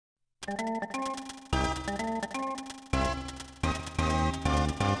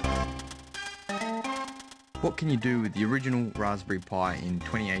What can you do with the original Raspberry Pi in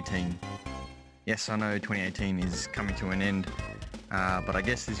 2018? Yes, I know 2018 is coming to an end, but I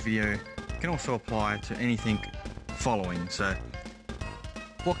guess this video can also apply to anything following. So,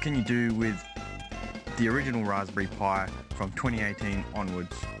 what can you do with the original Raspberry Pi from 2018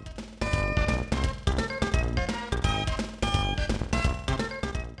 onwards?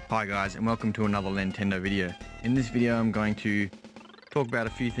 Hi guys, and welcome to another Lentendo video. In this video I'm going to talk about a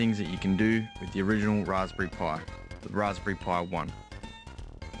few things that you can do with the original Raspberry Pi, the Raspberry Pi 1.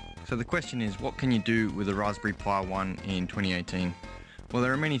 So the question is, what can you do with the Raspberry Pi 1 in 2018? Well,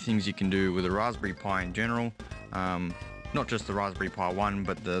 there are many things you can do with a Raspberry Pi in general, not just the Raspberry Pi 1,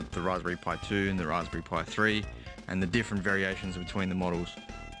 but the Raspberry Pi 2 and the Raspberry Pi 3, and the different variations between the models.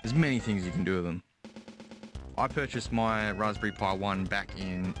 There's many things you can do with them. I purchased my Raspberry Pi 1 back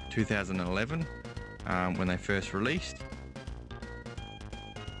in 2011 when they first released.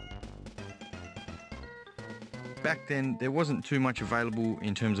 Back then there wasn't too much available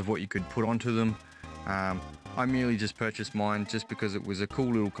in terms of what you could put onto them. I merely just purchased mine just because it was a cool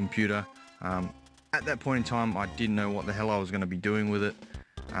little computer. At that point in time I didn't know what the hell I was going to be doing with it.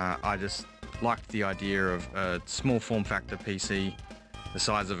 I just liked the idea of a small form factor PC the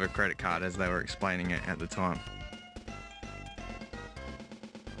size of a credit card, as they were explaining it at the time.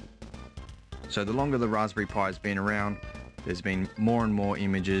 So the longer the Raspberry Pi has been around, there's been more and more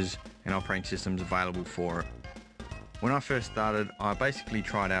images and operating systems available for it. When I first started, I basically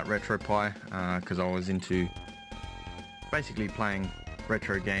tried out RetroPie because I was into basically playing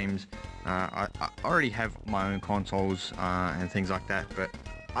retro games. I already have my own consoles and things like that, but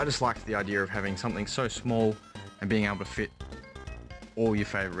I just liked the idea of having something so small and being able to fit all your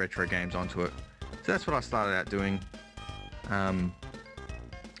favorite retro games onto it. So that's what I started out doing.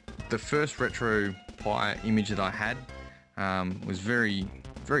 The first RetroPie image that I had was very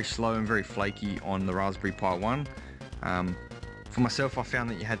slow and very flaky on the Raspberry Pi 1. For myself, I found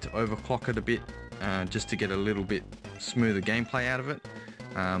that you had to overclock it a bit just to get a little bit smoother gameplay out of it.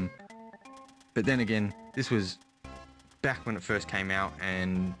 But then again, this was back when it first came out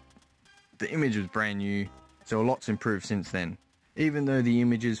and the image was brand new, so a lot's improved since then. Even though the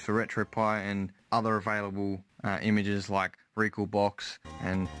images for RetroPie and other available images like Recalbox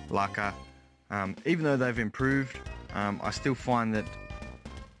and Laka, even though they've improved, I still find that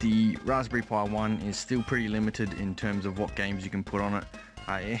the Raspberry Pi 1 is still pretty limited in terms of what games you can put on it.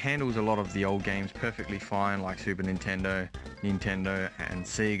 It handles a lot of the old games perfectly fine, like Super Nintendo, Nintendo and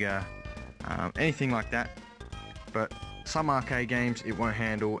Sega, anything like that. But some arcade games it won't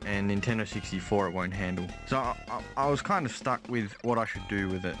handle, and Nintendo 64 it won't handle. So I was kind of stuck with what I should do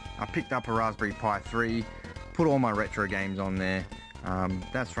with it. I picked up a Raspberry Pi 3, put all my retro games on there.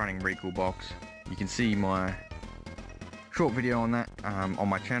 That's running Recalbox. You can see my short video on that on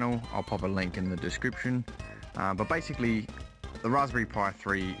my channel. I'll pop a link in the description. But basically the Raspberry Pi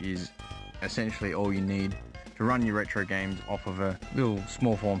 3 is essentially all you need to run your retro games off of a little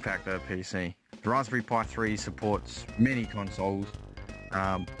small form factor PC. The Raspberry Pi 3 supports many consoles,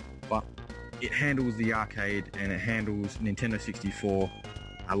 but it handles the arcade and it handles Nintendo 64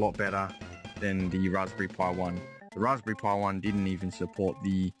 a lot better than the Raspberry Pi 1. The Raspberry Pi 1 didn't even support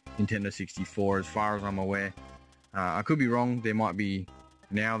the Nintendo 64 as far as I'm aware. I could be wrong, there might be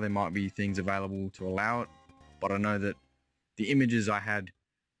things available to allow it, but I know that the images I had,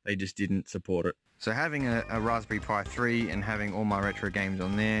 they just didn't support it. So having a Raspberry Pi 3 and having all my retro games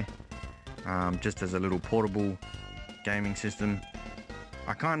on there, just as a little portable gaming system,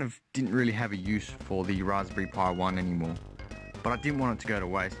 I kind of didn't really have a use for the Raspberry Pi 1 anymore, but I didn't want it to go to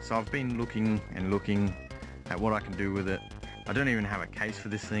waste. So I've been looking at what I can do with it. I don't even have a case for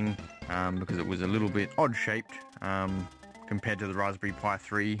this thing because it was a little bit odd shaped compared to the Raspberry Pi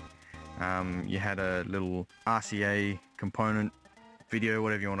 3. You had a little RCA component, video,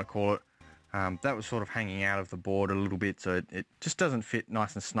 whatever you want to call it. That was sort of hanging out of the board a little bit, so it just doesn't fit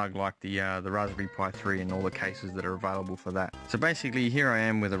nice and snug like the Raspberry Pi 3 and all the cases that are available for that. So basically here I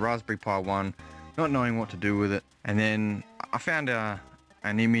am with a Raspberry Pi 1, not knowing what to do with it, and then I found an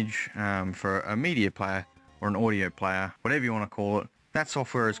image for a media player or an audio player, whatever you want to call it. That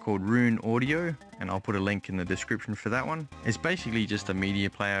software is called Rune Audio, and I'll put a link in the description for that one. It's basically just a media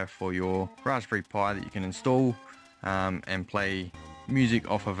player for your Raspberry Pi that you can install and play music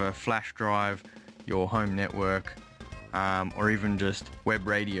off of a flash drive, your home network, or even just web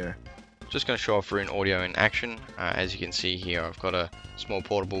radio. Just going to show off Rune Audio in action. As you can see here, I've got a small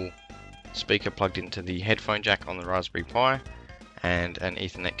portable speaker plugged into the headphone jack on the Raspberry Pi, and an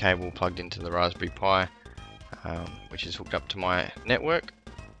Ethernet cable plugged into the Raspberry Pi, which is hooked up to my network.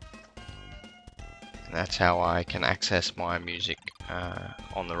 And that's how I can access my music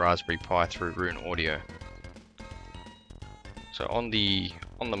on the Raspberry Pi through Rune Audio. So on the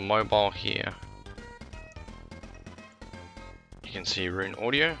mobile here, you can see Rune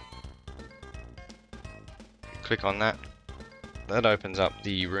Audio. Click on that. That opens up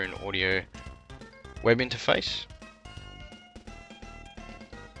the Rune Audio web interface.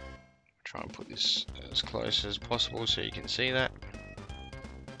 Try and put this as close as possible so you can see that.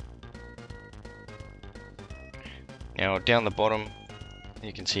 Now down the bottom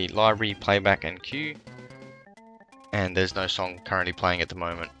you can see library, playback and queue, and there's no song currently playing at the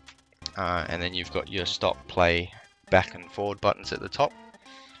moment. And then you've got your stop, play, back and forward buttons at the top.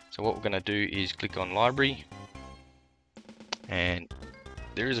 So what we're going to do is click on library, and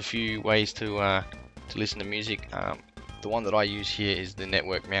there is a few ways to listen to music. The one that I use here is the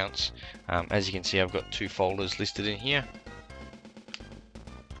network mounts. As you can see, I've got two folders listed in here.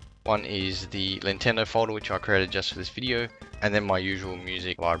 One is the Lentendo folder, which I created just for this video, and then my usual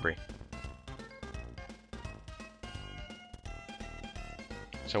music library.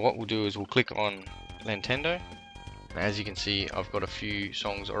 So what we'll do is we'll click on Lentendo. And as you can see, I've got a few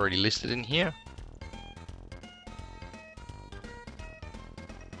songs already listed in here.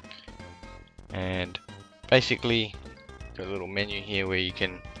 And basically, got a little menu here where you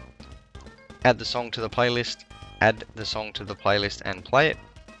can add the song to the playlist, add the song to the playlist and play it,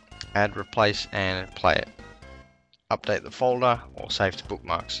 add, replace and play it, update the folder or save to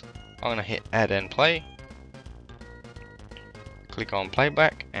bookmarks. I'm going to hit add and play, click on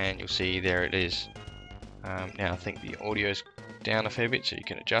playback, and you'll see there it is. Now I think the audio's down a fair bit, so you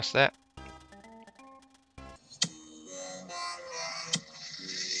can adjust that.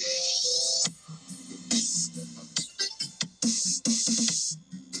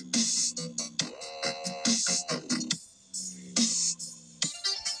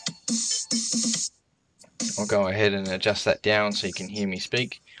 I'll go ahead and adjust that down so you can hear me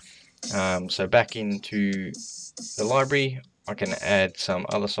speak. So back into the library, I can add some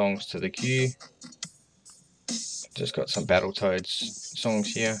other songs to the queue. Just got some Battletoads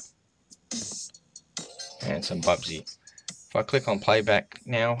songs here and some Bubsy. If I click on playback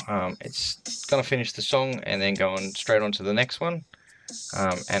now, it's going to finish the song and then go on straight on to the next one.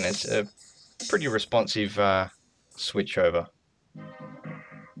 And it's a pretty responsive switch over.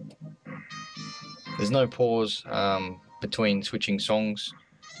 There's no pause between switching songs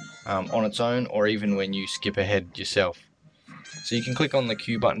on its own, or even when you skip ahead yourself. So you can click on the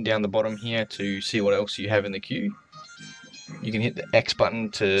queue button down the bottom here to see what else you have in the queue. You can hit the X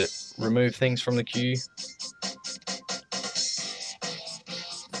button to remove things from the queue.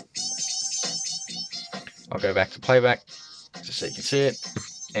 I'll go back to playback just so you can see it.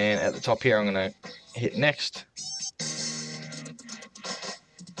 And at the top here, I'm going to hit next.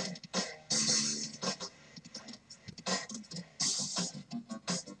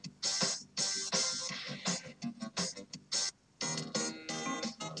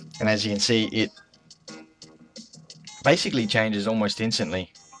 And as you can see, it basically changes almost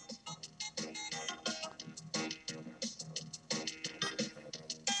instantly.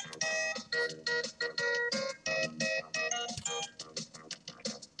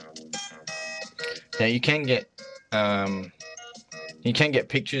 Now you can get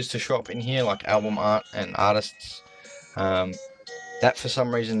pictures to show up in here, like album art and artists. That for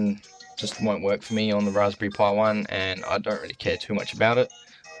some reason just won't work for me on the Raspberry Pi 1, and I don't really care too much about it.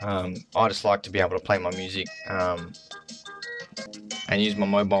 I just like to be able to play my music and use my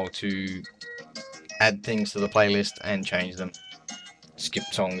mobile to add things to the playlist and change them, skip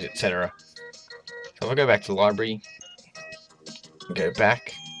songs, etc. So if I go back to the library, go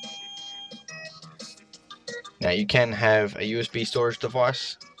back. Now you can have a USB storage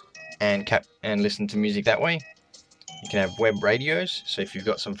device and listen to music that way. You can have web radios, so if you've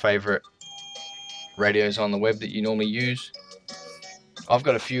got some favorite radios on the web that you normally use. I've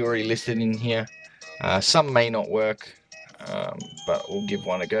got a few already listed in here. Some may not work, but we'll give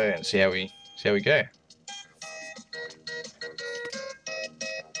one a go and see how we go.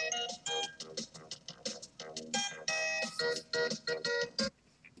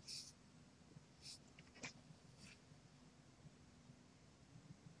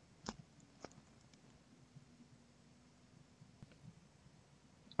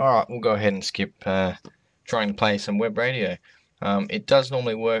 Alright, we'll go ahead and skip trying to play some web radio. It does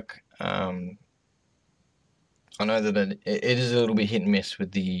normally work. I know that it is a little bit hit and miss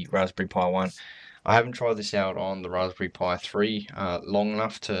with the Raspberry Pi 1. I haven't tried this out on the Raspberry Pi 3 long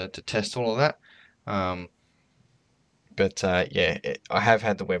enough to test all of that. Yeah, I have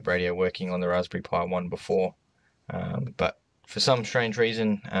had the web radio working on the Raspberry Pi 1 before. But for some strange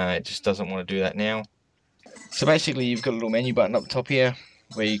reason, it just doesn't want to do that now. So basically you've got a little menu button up the top here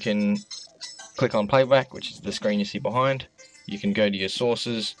where you can click on playback, which is the screen you see behind. You can go to your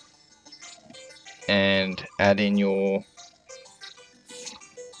sources and add in your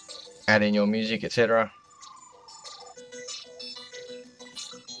music, etc.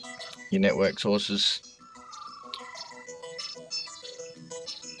 Your network sources.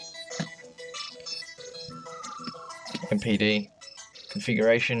 MPD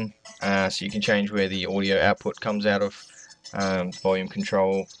configuration, so you can change where the audio output comes out of, volume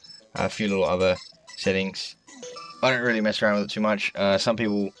control, a few little other settings. I don't really mess around with it too much. Some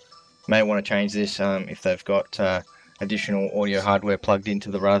people may want to change this if they've got additional audio hardware plugged into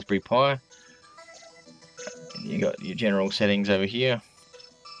the Raspberry Pi. You got your general settings over here.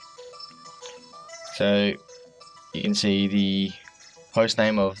 So you can see the host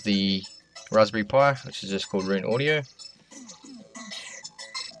name of the Raspberry Pi, which is just called Rune Audio.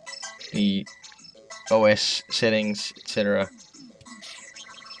 The OS settings, etc.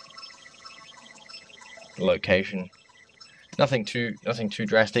 Location. Nothing too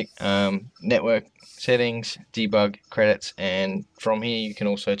drastic. Network settings, debug, credits, and from here you can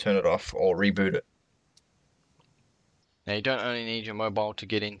also turn it off or reboot it. Now you don't only need your mobile to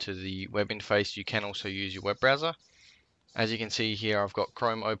get into the web interface, you can also use your web browser. As you can see here, I've got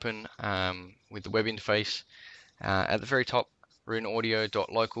Chrome open with the web interface. At the very top,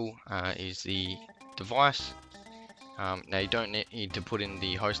 runeaudio.local is the device. Now you don't need to put in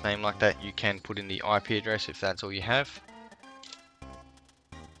the host name like that, you can put in the IP address if that's all you have.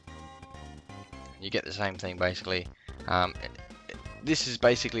 You get the same thing basically. This is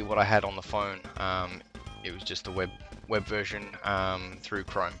basically what I had on the phone. It was just the web version through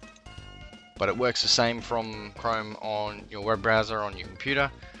Chrome. But it works the same from Chrome on your web browser on your computer.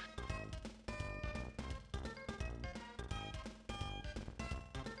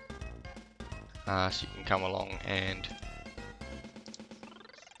 So you can come along and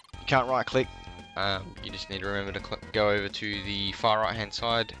you can't right click. You just need to remember to go over to the far right hand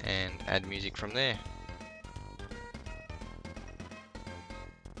side and add music from there.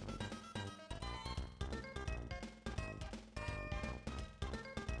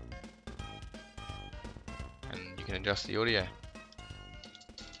 And you can adjust the audio.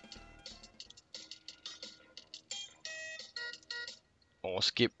 Or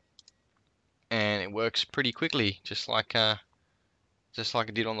skip. And it works pretty quickly, just like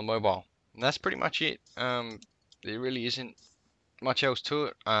it did on the mobile. And that's pretty much it. There really isn't much else to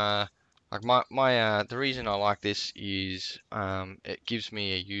it. Like the reason I like this is it gives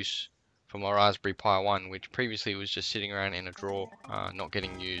me a use for my Raspberry Pi 1, which previously was just sitting around in a drawer, not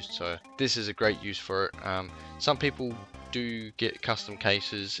getting used. So this is a great use for it. Some people do get custom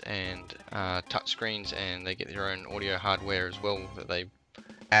cases and touch screens, and they get their own audio hardware as well that they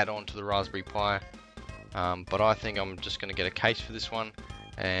add on to the Raspberry Pi. But I think I'm just going to get a case for this one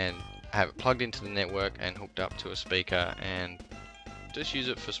and have it plugged into the network and hooked up to a speaker and just use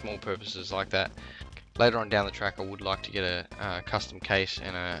it for small purposes like that. Later on down the track I would like to get a custom case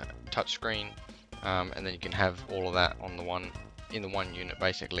and a touch screen, and then you can have all of that on in the one unit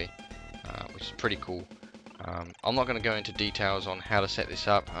basically, which is pretty cool. I'm not going to go into details on how to set this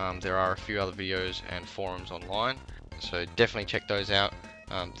up. There are a few other videos and forums online, so definitely check those out.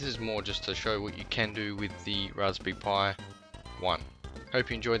 This is more just to show what you can do with the Raspberry Pi 1. Hope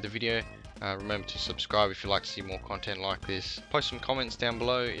you enjoyed the video. Remember to subscribe if you'd like to see more content like this. Post some comments down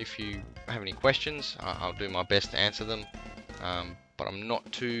below if you have any questions. I'll do my best to answer them. But I'm not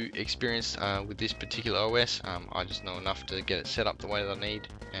too experienced with this particular OS. I just know enough to get it set up the way that I need,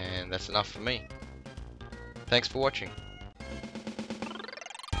 and that's enough for me. Thanks for watching.